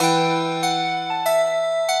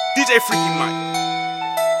DJ Freaky Mike.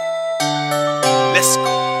 Let's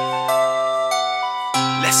go.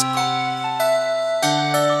 Let's go.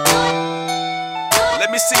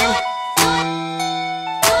 Let me see you.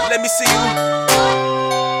 Let me see you.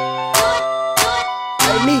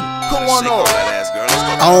 Hey, me, come on Shake on. that ass, girl. Let's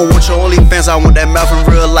go. I don't want your OnlyFans, I want that mouth in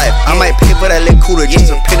real life. I might pay for that little cooler,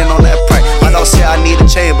 just depending on that price. My dog say I need a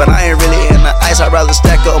chain, but I ain't really in the ice. I'd rather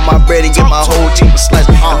stack up my bread and get my whole team a slice.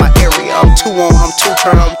 In my area, I'm too on, I'm too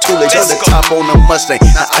turned, I'm too lit. Just the top on the Mustang,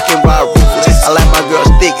 now I can ride ruthless. I like my girls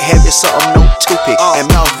thick, heavy, something no toothpick. And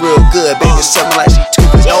mouth real good, baby, something like she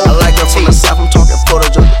toothpick. I like her from the south, I'm talking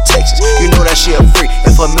Florida, Georgia, Texas. You know that she a freak,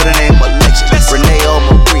 if her middle name Alexis. Renee or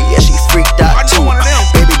Marie, yeah, she freaked out too.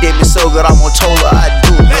 Baby did me so good, I'm gonna told her I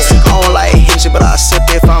do. I don't like hitching, but I sip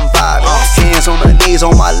if I'm vibing. Hands on her knees,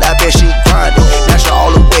 on my lap, and she grinding. Natural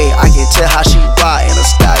all the way, I can tell how she riding. A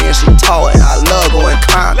stallion, she tall, and I love going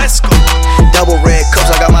climbing. Let's go. Double red cups,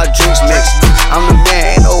 I got my drinks mixed. I'm the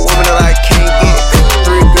man, ain't no woman that I can't get.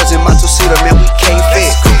 3 girls in my two-seater, man, we can't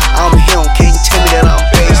fit. I'm him, can't tell me that I'm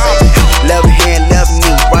basic. Left hand, left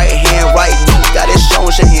knee, right hand, right knee. Got it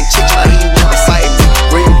showing, shaking chicks, now he wanna fight me.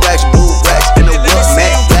 Green racks, blue racks, in the whip,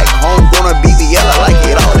 man. Black homegrown BBL, I like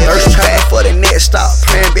it all. First track for the next stop,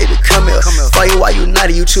 praying, baby, come here. Fight you while you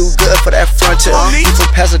naughty, you too good for that frontier. You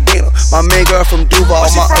from Pasadena, my main girl from Duval,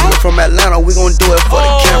 my other from Atlanta. We gon' do it for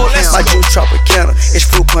the camera. My juice Tropicana, it's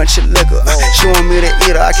fruit punch and liquor. She want me to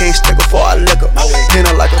eat her, I can't stick her for I liquor. Pin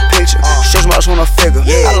her like a picture, stretch marks on her figure.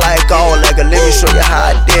 I like all liquor, let me show you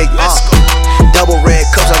how I dig it. Double red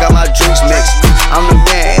cups, I got my drinks mixed. I'm the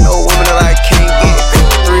man, ain't no woman that I can't get.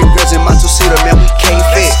 3 girls in my two-seater, man, we can't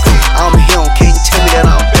fit. I'm him, can't tell me that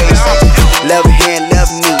I'm basic. Left hand,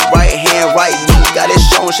 left knee, right hand, right knee. Got it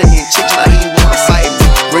showing, shaking chicks, now he wanna fight me.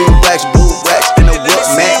 Green racks, blue racks, in the whip,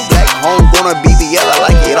 man. Black homegrown BBL, I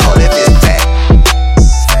like it all if it's fat.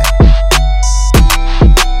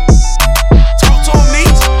 Talk to him,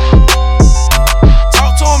 neat.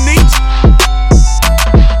 Talk to him, neat.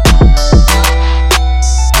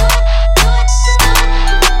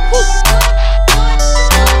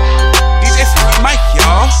 DJ Freaky Mike,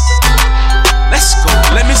 y'all. Let's go.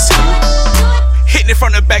 Let me see you. Hitting it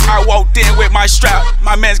from the back, I walked in with my strap.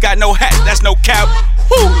 My man's got no hat, that's no cap.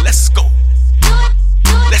 Woo, let's go.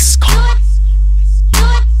 Let's go.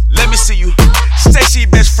 Let me see you. Say she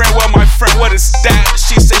best friend, well my friend, what is that?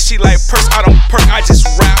 She say she like purse, I don't